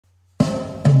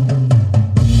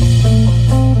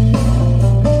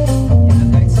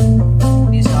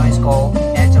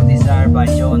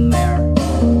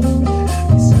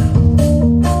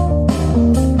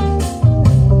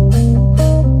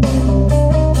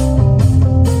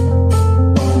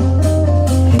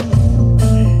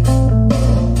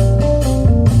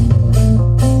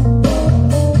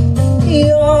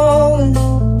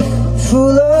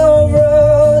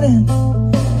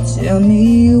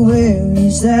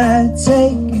had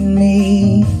taken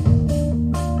me.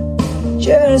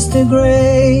 Just a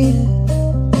great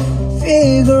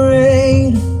figure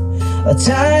eight, a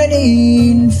tiny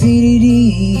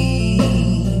infinity.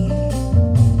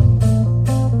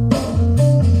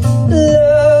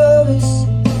 Love is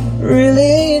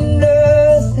really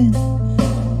nothing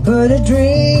but a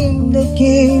dream that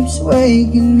keeps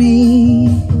waking me.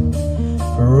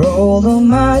 For all of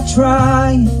my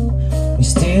trying, we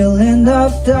still end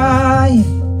up dying.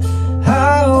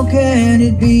 How can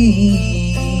it be?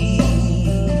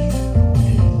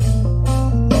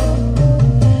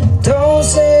 Don't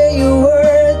say a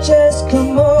word, just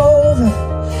come over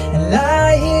and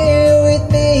lie here with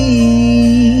me.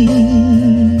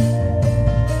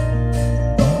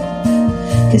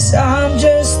 'Cause I'm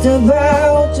just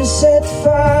about to set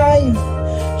fire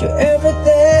to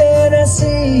everything I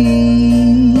see.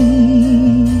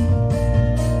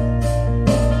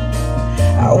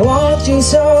 I want you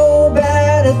so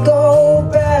bad to go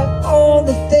back on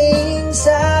the things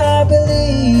I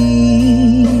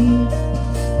believe.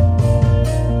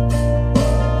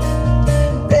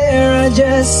 There I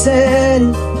just said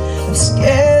it, I'm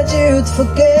scared you'd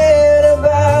forget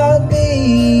about me.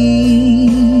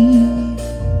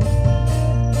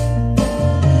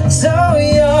 So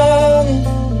young,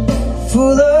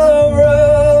 full of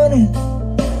running,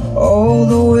 all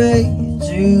the way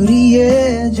to the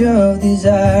edge of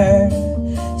desire.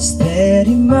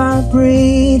 Steady my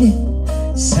breathing,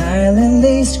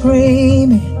 silently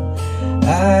screaming,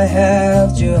 I have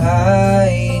to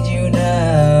hide you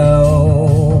now.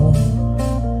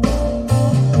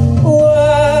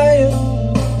 Wired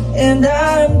and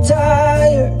I'm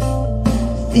tired,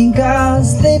 think I'll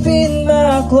sleep in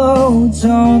my clothes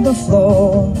on the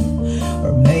floor.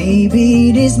 Or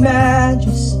maybe this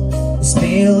mattress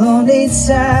spill on its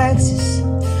axis.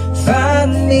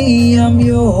 Finally I'm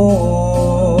yours.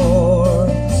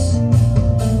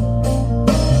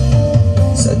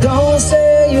 So don't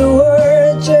say a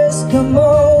word, just come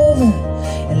over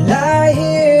and lie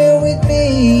here with me.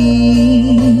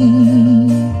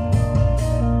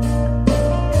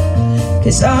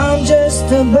 'Cause I'm just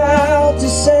about to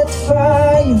set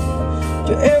fire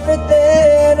to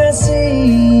everything I see.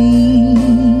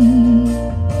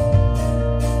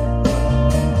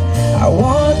 I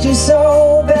want you so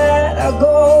bad, I'll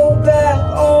go back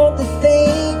on the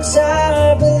things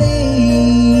I believe.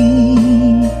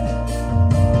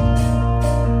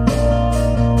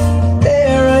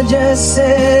 There I just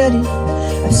said it,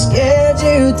 I'm scared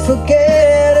you'd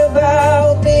forget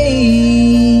about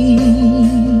me.